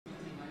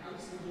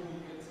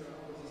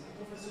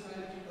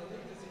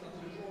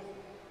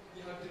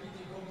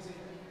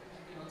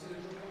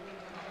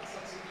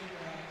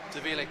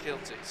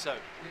Dovile-Kilty, so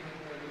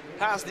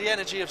has the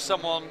energy of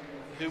someone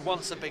who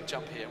wants a big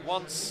jump here,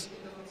 wants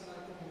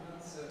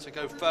to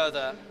go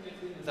further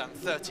than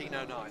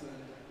 13.09.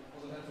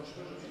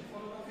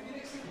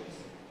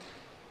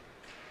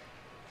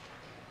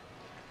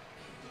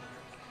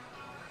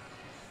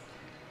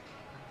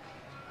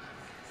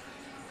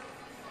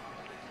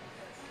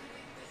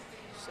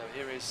 So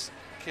here is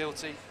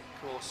Kilty,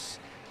 of course,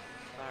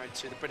 married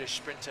to the British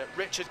sprinter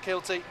Richard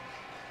Kilty.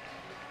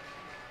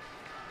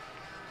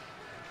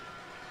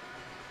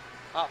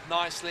 Up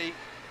nicely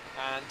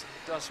and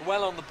does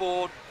well on the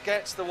board,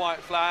 gets the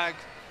white flag.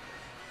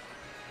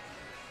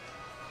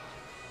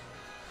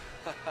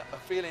 A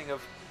feeling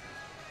of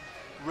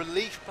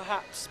relief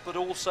perhaps, but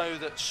also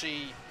that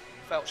she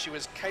felt she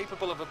was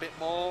capable of a bit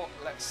more.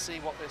 Let's see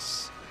what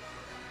this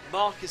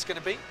mark is going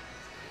to be.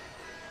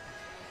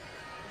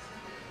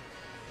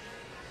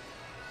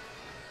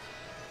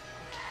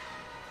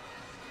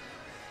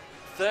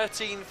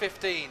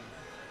 (13.15).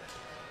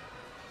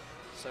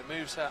 So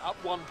moves her up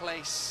one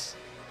place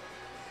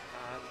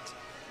and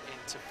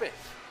into 5th.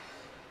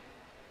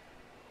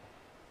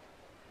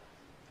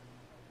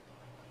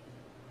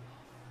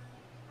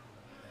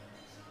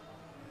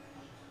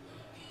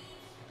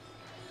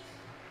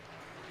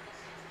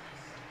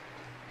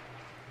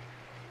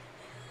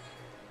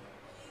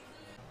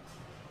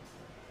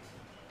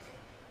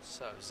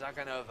 So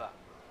Zaganova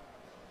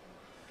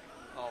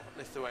of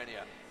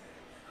Lithuania,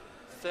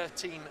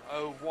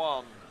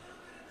 13.01.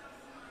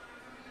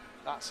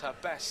 That's her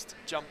best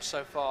jump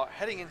so far,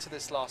 heading into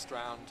this last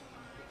round.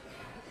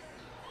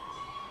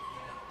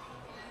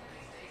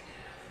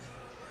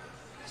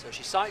 So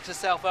she psychs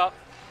herself up,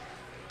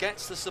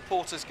 gets the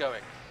supporters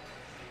going.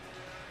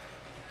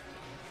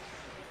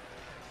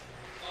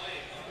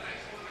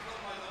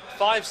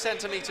 Five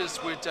centimetres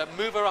would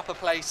move her up a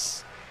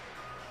place.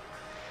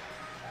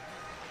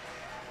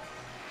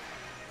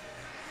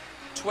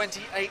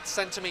 28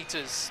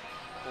 centimetres,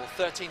 or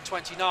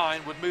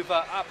 13.29, would move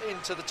her up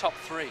into the top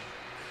 3.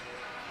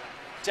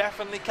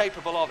 Definitely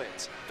capable of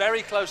it.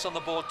 Very close on the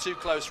board, too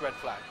close, red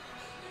flag.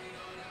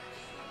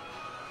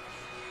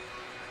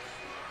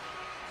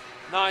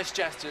 Nice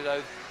gesture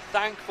though,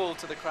 thankful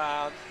to the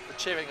crowd for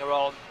cheering her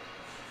on.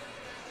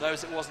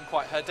 Knows it wasn't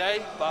quite her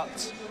day,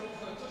 but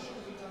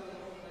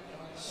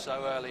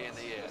so early in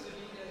the year.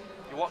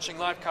 You're watching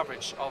live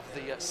coverage of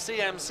the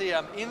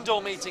CMCM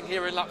indoor meeting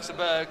here in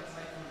Luxembourg.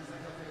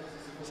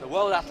 So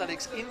World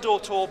Athletics Indoor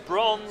Tour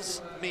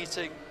Bronze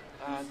meeting.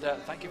 And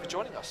thank you for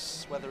joining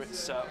us, whether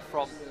it's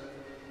from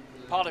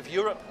part of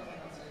Europe,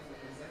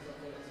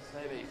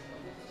 maybe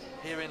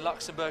here in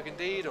Luxembourg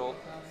indeed, or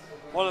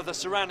one of the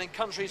surrounding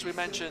countries we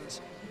mentioned,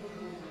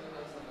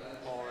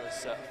 or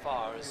as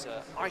far as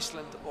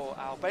Iceland or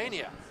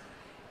Albania,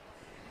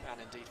 and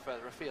indeed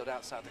further afield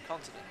outside the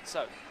continent.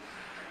 So,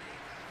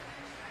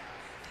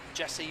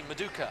 Jessie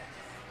Maduka.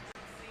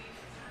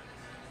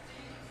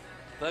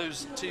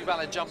 Those two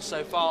valid jumps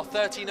so far,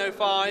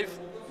 13.05.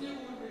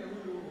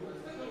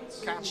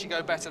 Can she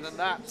go better than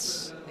that?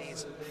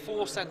 Needs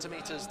 4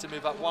 centimetres to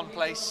move up one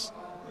place.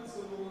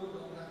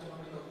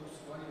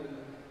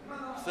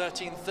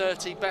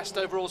 13.30, best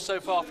overall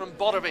so far from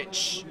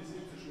Bodovic.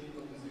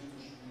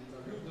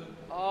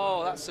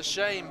 Oh, that's a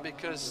shame,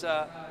 because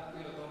I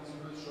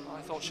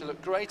thought she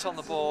looked great on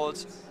the board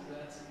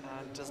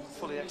and doesn't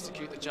fully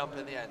execute the jump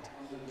in the end.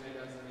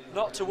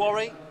 Not to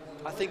worry,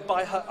 I think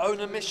by her own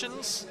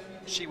admissions,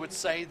 she would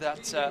say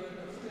that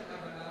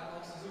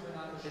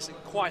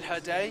isn't quite her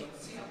day.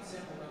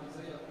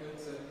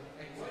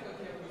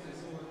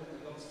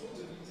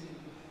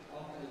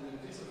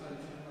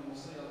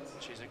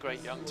 She's a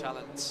great young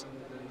talent.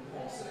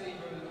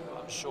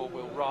 I'm sure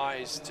will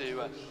rise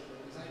to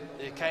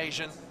the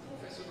occasion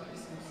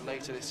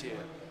later this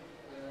year.